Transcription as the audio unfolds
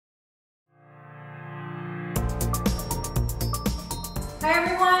Hi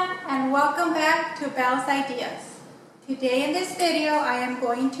everyone, and welcome back to Belle's Ideas. Today in this video I am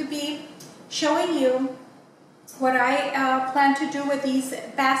going to be showing you what I plan to do with these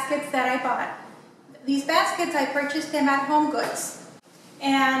baskets that I bought. These baskets, I purchased them at Home Goods,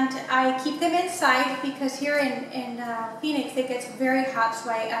 and I keep them inside because here in Phoenix it gets very hot, so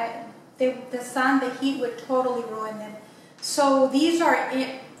the sun, the heat would totally ruin them. So these are,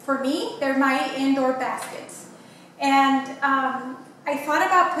 for me, they're my indoor baskets. And I thought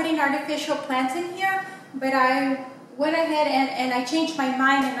about putting artificial plants in here, but I went ahead and I changed my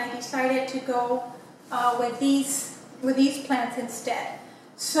mind and I decided to go with these plants instead.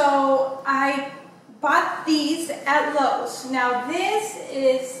 So I bought these at Lowe's. Now this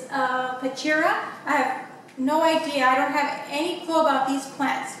is Pachira. I have no idea, I don't have any clue about these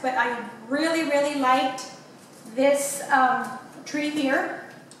plants, but I really liked this tree here.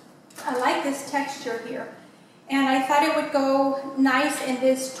 I like this texture here. And I thought it would go nice in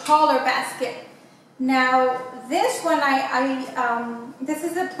this taller basket. Now this one, this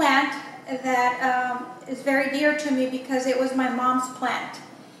is a plant that is very dear to me because it was my mom's plant.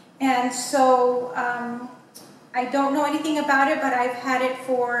 And so I don't know anything about it, but I've had it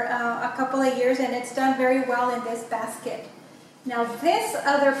for a couple of years and it's done very well in this basket. Now this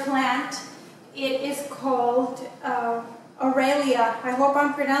other plant, it is called Aralia. I hope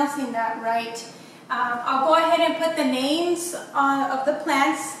I'm pronouncing that right. I'll go ahead and put the names of the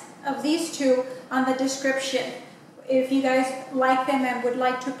plants of these two on the description if you guys like them and would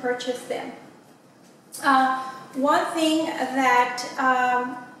like to purchase them. One thing that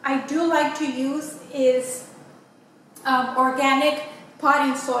I do like to use is organic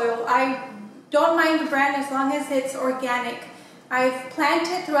potting soil. I don't mind the brand as long as it's organic. I've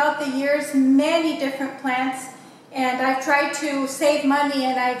planted throughout the years many different plants, and I've tried to save money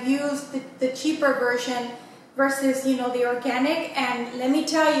and I've used the cheaper version versus, you know, the organic, and let me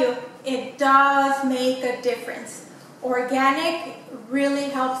tell you, it does make a difference. Organic really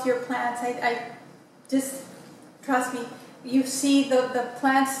helps your plants. I just, trust me, you see the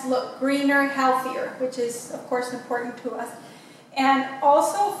plants look greener, healthier, which is of course important to us. And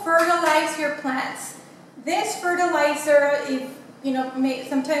also fertilize your plants. This fertilizer, if you know,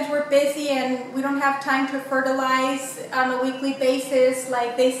 sometimes we're busy and we don't have time to fertilize on a weekly basis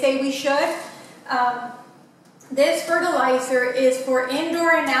like they say we should. This fertilizer is for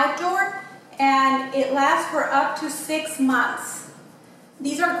indoor and outdoor, and it lasts for up to 6 months.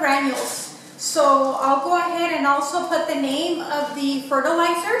 These are granules. So I'll go ahead and also put the name of the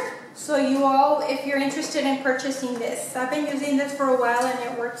fertilizer so you all, if you're interested in purchasing this. I've been using this for a while and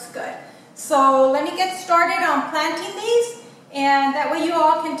it works good. So let me get started on planting these, and that way you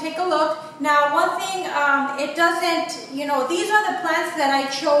all can take a look. Now one thing, it doesn't, you know, these are the plants that I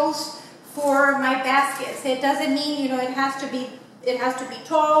chose for my baskets. It doesn't mean, you know, it has to be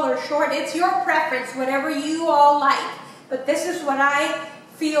tall or short. It's your preference, whatever you all like. But this is what I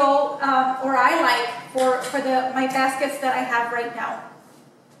feel or I like for my baskets that I have right now.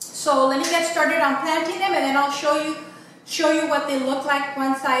 So let me get started on planting them, and then I'll show you what they look like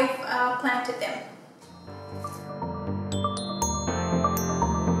once I've planted them.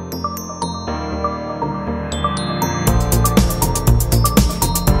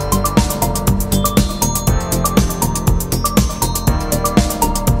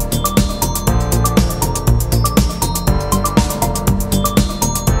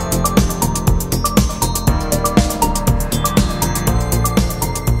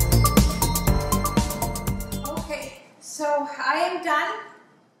 So I am done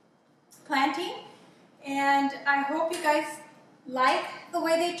planting, and I hope you guys like the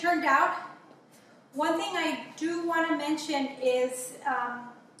way they turned out. One thing I do want to mention is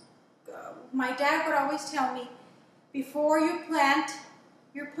my dad would always tell me, before you plant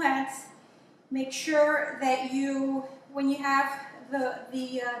your plants, make sure that you, when you have the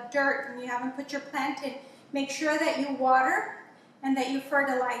dirt and you haven't put your plant in, make sure that you water and that you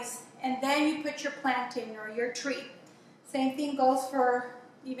fertilize, and then you put your plant in or your tree. Same thing goes for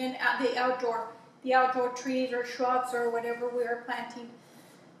even the outdoor trees or shrubs or whatever we are planting.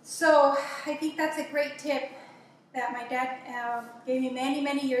 So I think that's a great tip that my dad gave me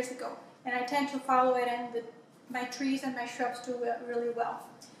many years ago, and I tend to follow it, and my trees and my shrubs do really well.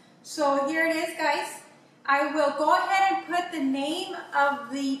 So here it is, guys. I will go ahead and put the name of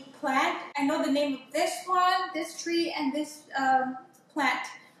the plant. I know the name of this one, this tree, and this plant.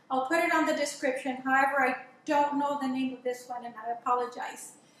 I'll put it on the description. However, I don't know the name of this one, and I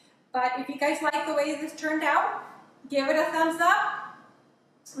apologize. But if you guys like the way this turned out, give it a thumbs up.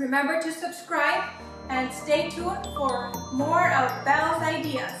 Remember to subscribe and stay tuned for more of Belle's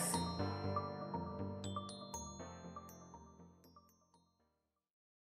Ideas.